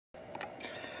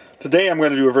Today I'm going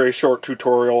to do a very short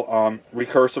tutorial on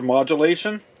recursive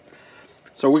modulation.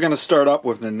 So we're going to start up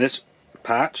with the niche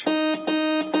patch.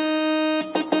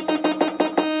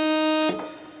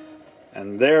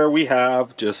 And there we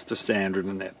have just the standard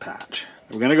knit patch.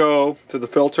 We're going to go to the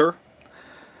filter.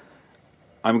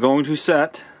 I'm going to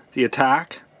set the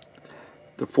attack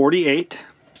to 48,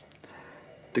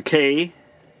 decay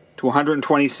to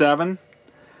 127,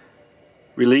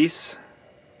 release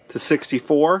to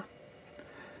 64.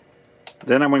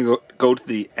 Then I'm going to go to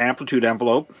the amplitude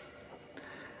envelope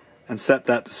and set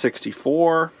that to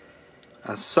 64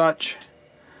 as such.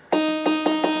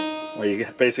 Well,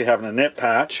 you're basically having a knit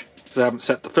patch because I haven't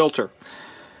set the filter.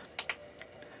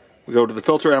 We go to the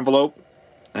filter envelope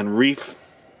and reef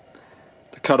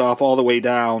the cutoff all the way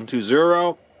down to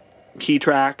 0, key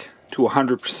track to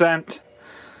 100%,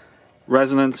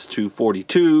 resonance to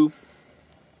 42,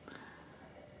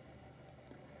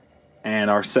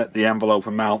 and our set the envelope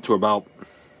amount to about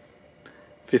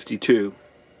 52.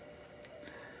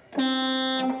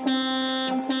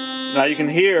 Now you can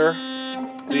hear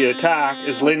the attack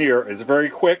is linear, it's very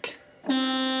quick,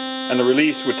 and the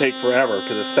release would take forever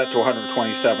because it's set to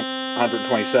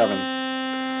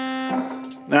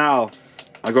 127. Now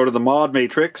I go to the mod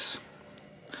matrix.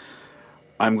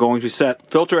 I'm going to set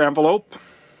filter envelope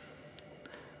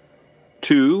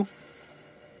to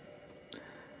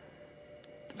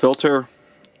filter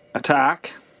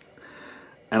attack,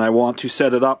 and I want to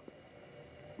set it up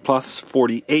plus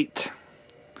 48,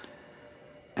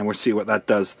 and we'll see what that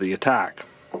does to the attack.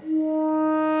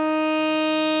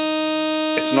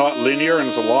 It's not linear and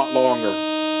it's a lot longer.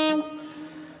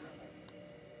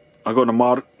 I'll go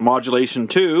to modulation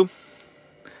 2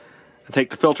 and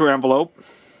take the filter envelope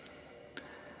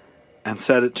and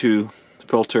set it to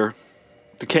filter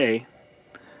decay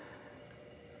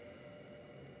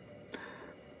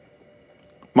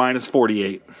minus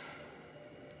 48.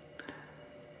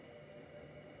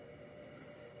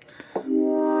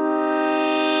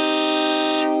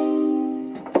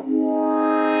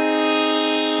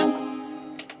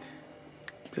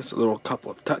 Just a little couple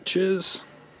of touches.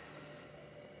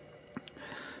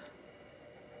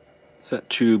 Set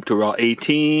tube to about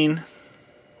 18.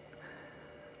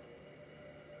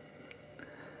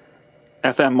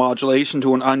 FM modulation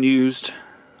to an unused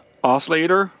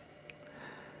oscillator.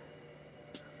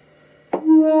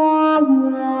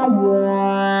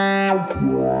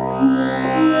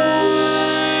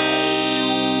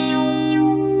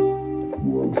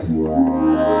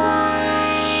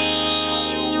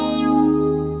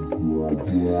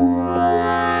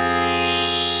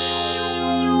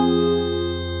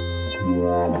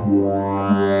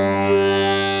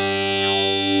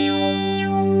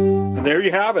 And there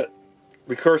you have it.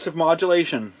 Recursive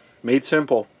modulation, made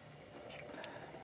simple.